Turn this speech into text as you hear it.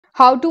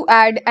How to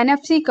add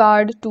NFC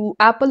card to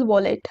Apple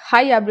Wallet.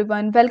 Hi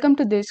everyone, welcome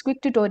to this quick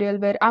tutorial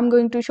where I'm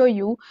going to show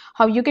you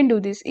how you can do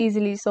this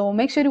easily. So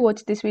make sure you watch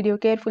this video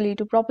carefully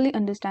to properly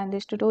understand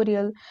this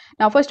tutorial.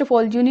 Now first of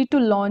all, you need to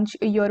launch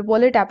your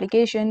wallet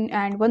application,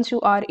 and once you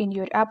are in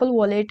your Apple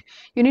Wallet,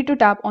 you need to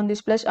tap on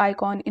this plus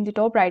icon in the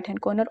top right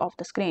hand corner of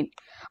the screen.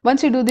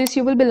 Once you do this,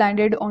 you will be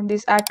landed on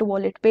this add to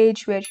wallet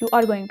page where you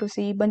are going to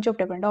see a bunch of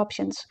different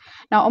options.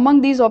 Now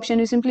among these options,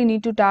 you simply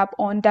need to tap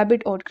on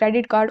debit or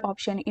credit card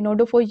option in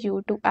order for you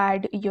to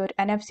add your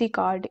NFC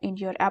card in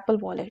your Apple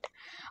Wallet.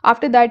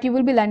 After that, you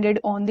will be landed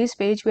on this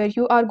page where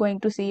you are going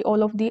to see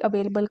all of the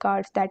available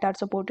cards that are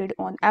supported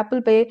on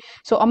Apple Pay.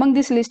 So among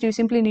this list, you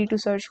simply need to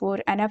search for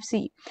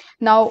NFC.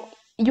 Now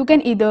you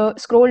can either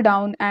scroll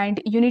down and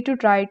you need to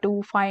try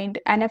to find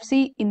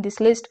NFC in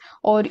this list,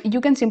 or you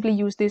can simply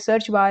use the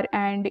search bar,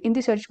 and in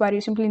the search bar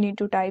you simply need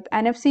to type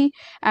NFC,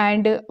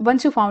 and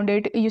once you found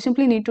it, you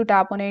simply need to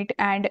tap on it,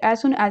 and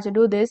as soon as you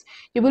do this,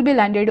 you will be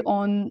landed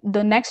on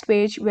the next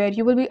page where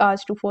you will be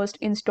asked to first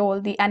install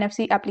the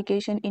NFC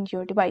application in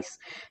your device.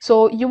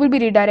 So you will be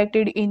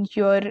redirected in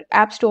your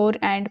app store,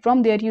 and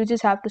from there you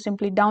just have to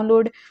simply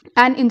download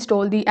and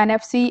install the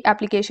NFC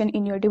application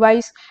in your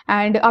device,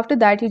 and after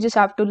that you just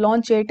have to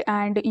launch it,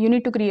 and you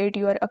need to create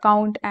your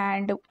account,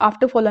 and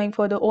after following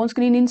further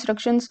on-screen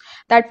instructions,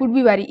 that would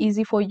be very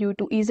easy for you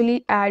to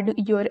easily add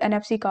your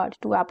NFC card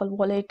to Apple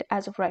Wallet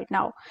as of right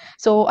now.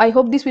 So I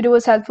hope this video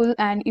was helpful,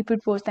 and if it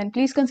was, then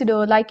please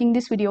consider liking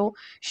this video,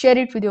 share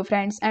it with your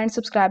friends, and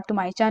subscribe to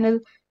my channel.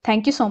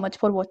 Thank you so much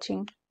for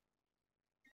watching.